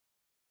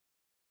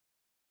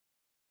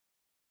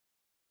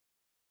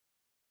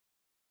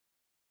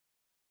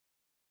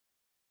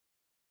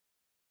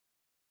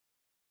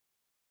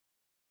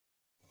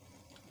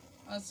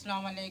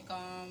अस्सलाम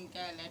वालेकुम।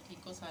 क्या हाल है?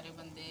 ठीक हो सारे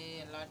बंदे?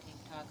 अल्लाह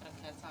ठीक ठाक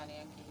रखे सारे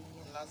की।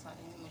 अल्लाह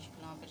सारे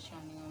मुश्किलों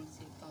परेशानियों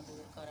मुसीबतों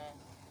दूर करे।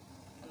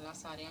 अल्लाह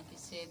सारे की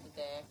सेहत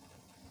दे।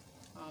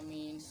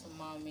 आमीन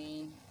सुमा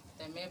आमीन।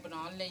 तो मैं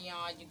बना ली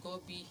अज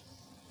गोभी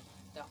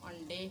तो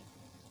अंडे।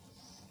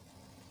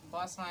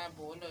 बस आए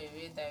बोल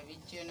हुए तो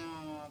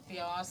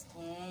प्याज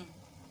थूम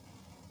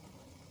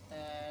तो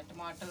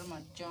टमाटर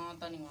मर्चां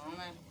धनिया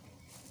है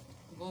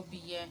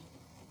गोभी है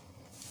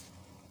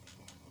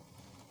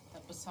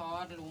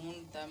बसार लून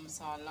तो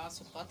मसाला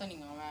सुक्का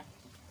धनिया वै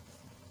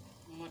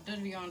मटर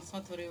भी आनसा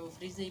थोड़े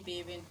फ्रिज ही पे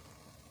वे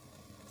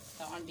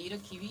तो अंडी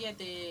रखी हुई है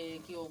तो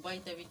घ्यो भाई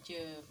तो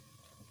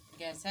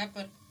गैसा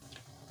पर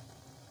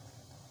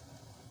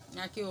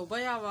घ्यो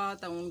भाया वा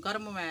तो हूँ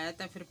गर्म है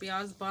तो फिर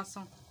प्याज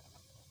पासा।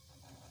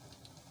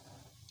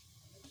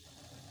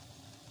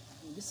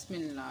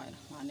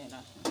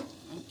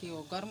 बिस्मिल्लाहिर्रहमानिर्रहीम। घ्यो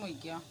गर्म हो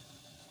गया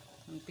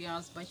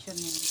प्याज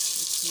बछने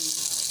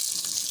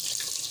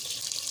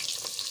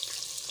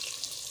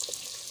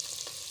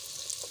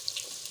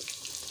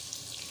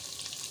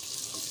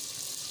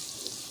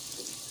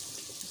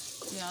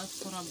प्याज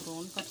थोड़ा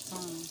ब्राउन करता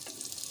हूँ।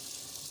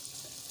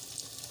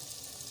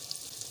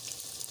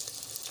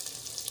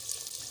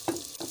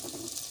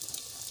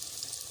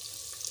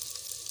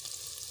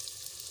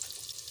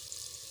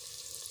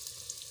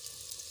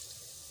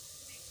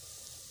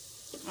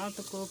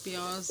 तो को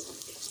प्याज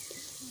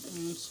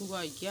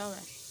सुहा गया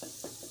वै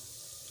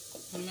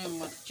मैं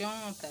मर्चा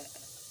तो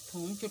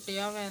थूम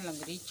चुटिया वै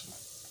लंगरी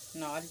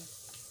नाल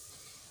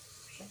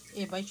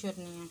ये भाई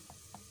छुरनी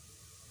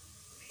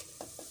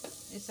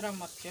इस तरह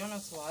मर्चा ना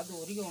स्वाद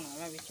हो रही होना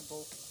वै बिच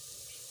बहुत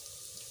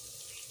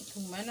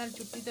थूमै नाल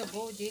चुट्टी तो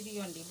बहुत जेदी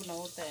अंडी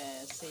बनाओ तो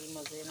सही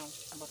मज़े ना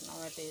बनना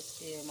वै टेस्ट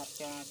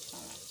मर्चा अच्छा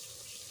वै।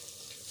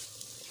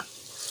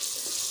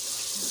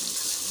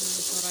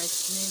 थोड़ा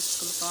इसमें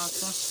कलका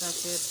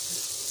फिर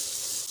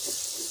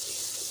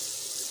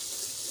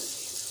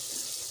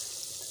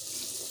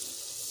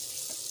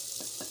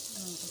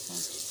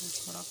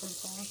थोड़ा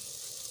कलका।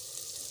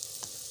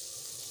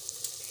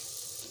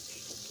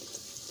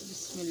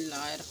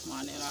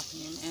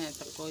 बिस्मिल्लाहिर्रहमानिर्रहीम।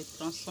 तक को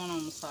इतना सोना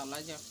मसाला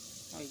जा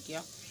हो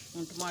गया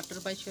हूँ टमाटर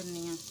पाई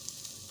छड़नी है।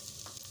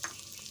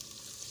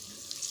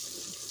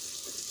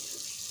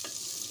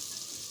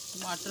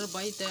 टमाटर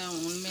पाई तो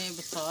हूँ मैं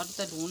बसार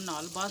तो लून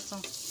नाल बासा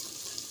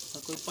तो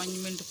कोई 5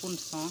 मिनट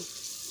भुनसा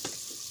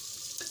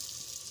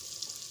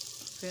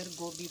फिर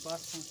गोभी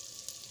बासा।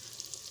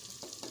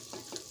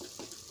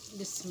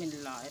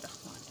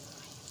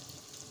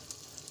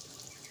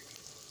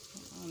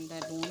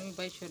 बिस्मिल्लाहिर्रहमानिर्रहीम। लून भी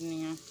पाई छड़नी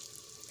है।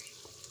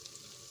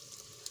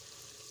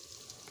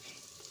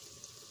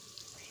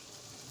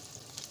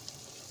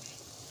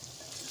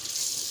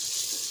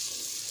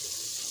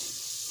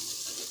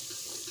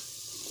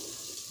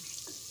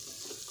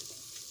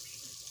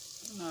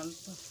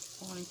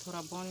 पानी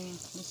थोड़ा पानी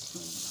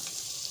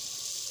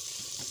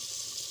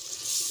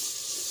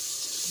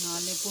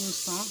नाले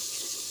भुनसा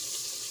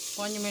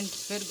 5 मिनट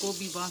फिर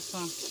गोभी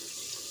बासा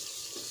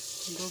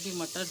गोभी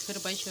मटर फिर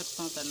बही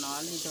छड़ता तो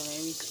नाल ही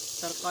दवें भी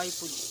तड़का ही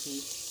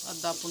भुजी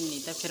अद्धा भुननी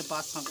तो फिर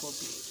बासा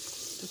गोभी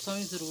तुसा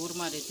भी जरूर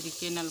मारे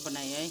तरीके नाल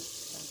बनाया है।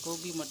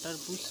 गोभी मटर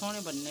बहुत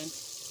सोहने बनने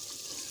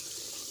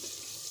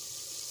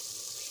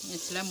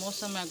इसलिए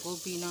मौसम है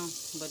गोभी ना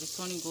बड़ी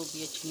सोहनी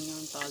गोभी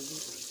अच्छी ताज़ी।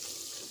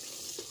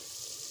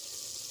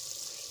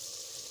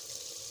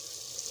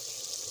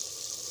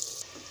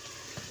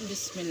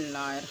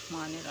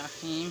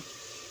 बिस्मिल्लाहिर्रहमानिर्रहीम।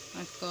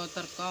 इसको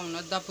तड़का हूँ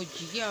अद्धा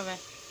भुजी गया वै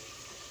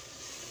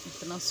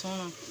इतना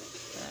सोहना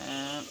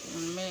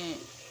उनमें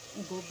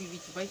गोभी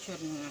बिच पाई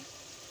छड़नी है।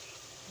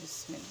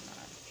 बिस्मिल्लाह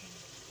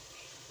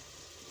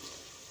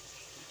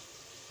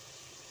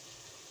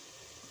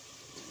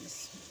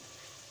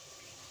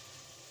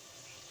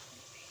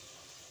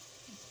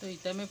तो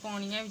इतना मैं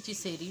पानिया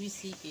सेरी भी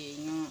सी के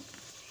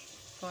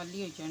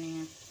काली हो जानी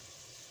है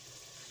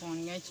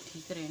पानिया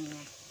ठीक रहनी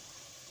है।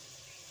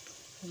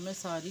 मैं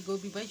सारी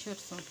गोभी पाई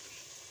छड़सा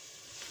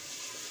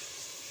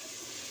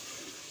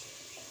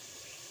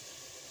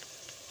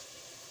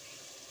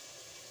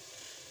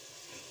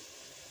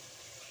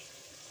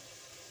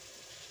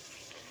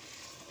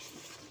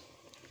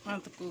हाँ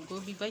तो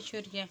गोभी पाई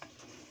छड़िया।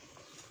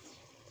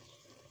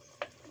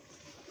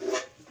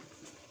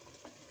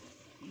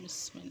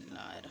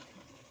 बिस्मिल्लाहिर्रहमानिर्रहीम।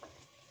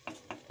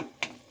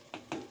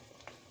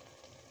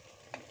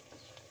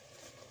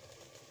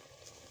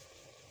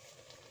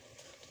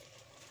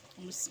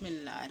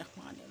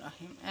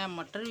 बिस्मिल्लाहिर्रहमानिर्रहीम।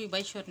 मटर भी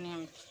बही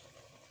छड़ने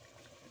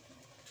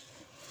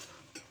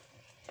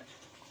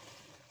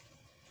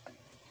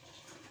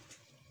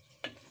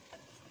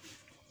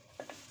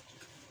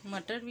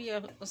मटर भी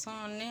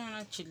आसान ने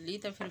आना चिल्ली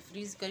तो फिर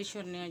फ्रीज करी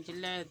छड़ने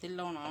जिल्लै दिल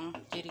होना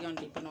चिरी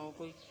अंडी बनाओ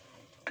कोई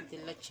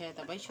दिल अच्छा है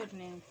तो बही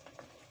छड़ने।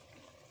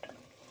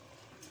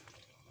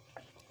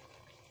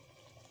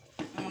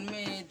 हूँ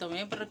मैं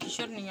दवें पर रखी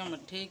छड़नी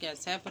मट्ठे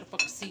गैसा पर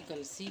पकसी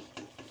गलसी।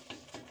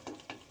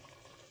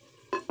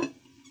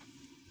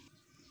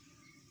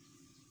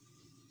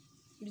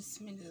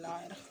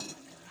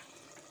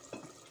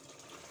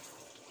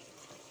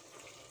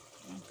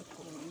 बिस्मिल्लाहिर्रहमानिर्रहीम।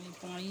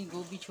 पानी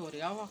गोभी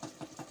छोड़िया वा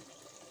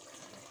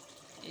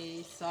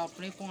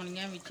अपने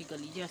पानिया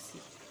गली जासी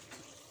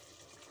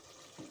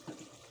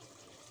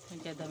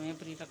दवें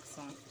पर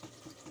रखसा।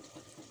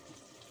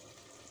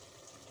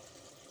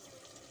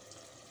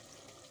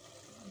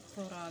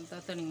 थोड़ा आधा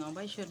धनिया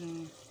पाई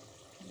छोड़नी।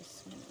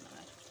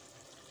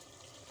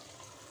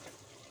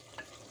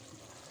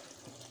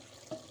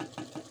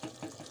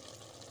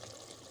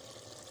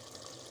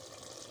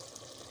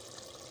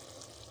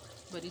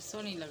 बड़ी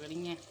सोहनी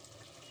लगनी है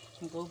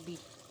गोभी।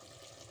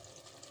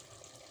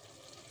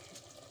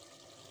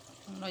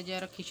 अजय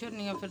रखी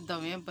छोड़नी है, फिर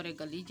दवें पर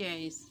गली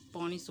जाए,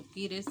 पानी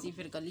सुक्की रहसी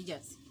फिर गली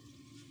जासी।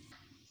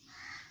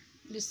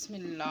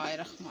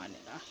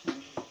 बिस्मिल्लाहिर्रहमानिर्रहीम।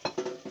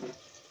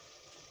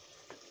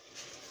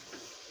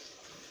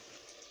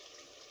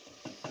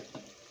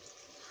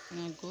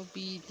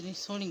 गोभी इतनी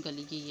सोहनी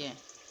गली गई है,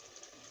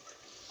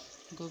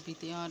 गोभी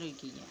तैयार हो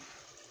गई है।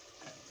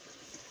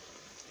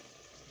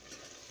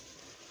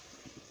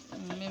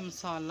 मैं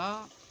मसाला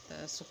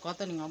सुक्का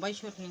धनिया पाई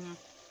छोड़नी है।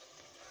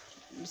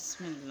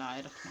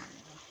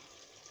 बिस्मिल्लाहिर्रहमानिर्रहीम।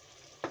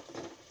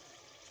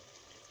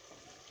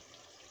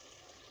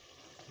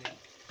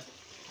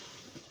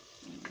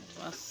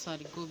 बस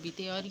सारी गोभी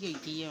तैयार हो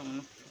गई है।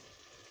 हम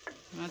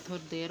मैं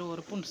थोड़ी देर और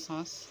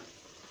भुनसा।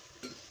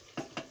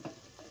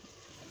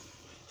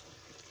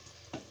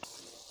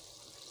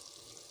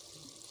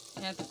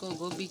 तो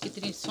गोभी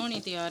कितनी सोहनी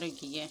तैयार हो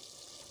गई है।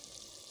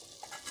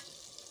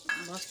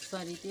 बस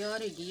सारी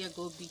तैयार हो गई है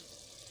गोभी।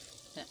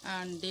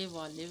 अंडे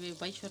वाले वे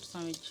भाई छोरसा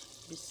में।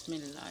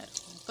 बिस्मिल्लाह।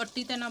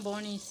 कट्टी तो ना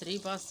बोनी सही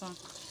पासा।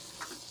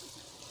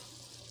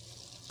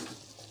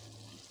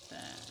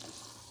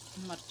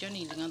 मर्चा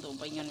नीलियाँ दो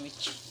पाइया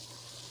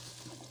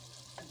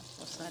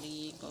सारी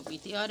गोभी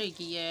तैयार हो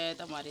गई है।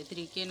 तो हमारे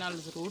तरीके नाल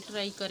जरूर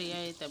ट्राई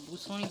करें, तो बहुत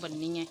सोहनी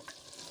बननी है।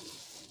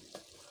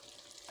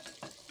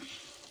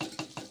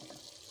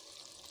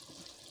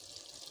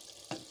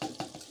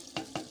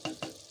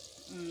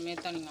 मैं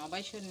धनिया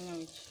पाई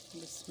छोड़नी।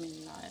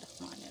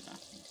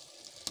 बिस्मिल्लाहिर्रहमानिर्रहीम।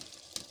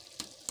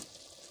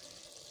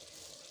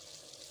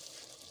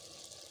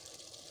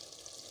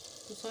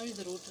 तुम भी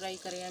जरूर ट्राई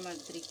करें मेरे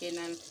तरीके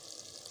नाल।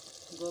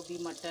 गोभी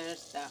मटर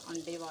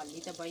अंडे वाली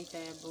तो भाई तो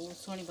बहुत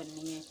सोहनी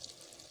बननी है।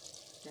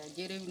 तो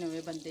जेरे भी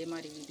नवे बंदे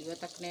हमारी वीडियो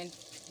तकने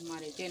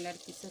हमारे चैनल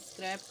की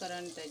सब्सक्राइब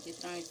करन, तो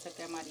जितना हो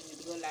सके हमारी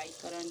वीडियो लाइक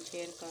करन,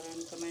 शेयर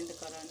करन, कमेंट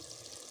करन।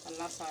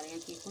 अल्लाह सारियों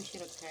की खुश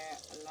रखे।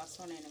 अल्लाह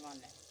सोने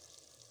वाला है।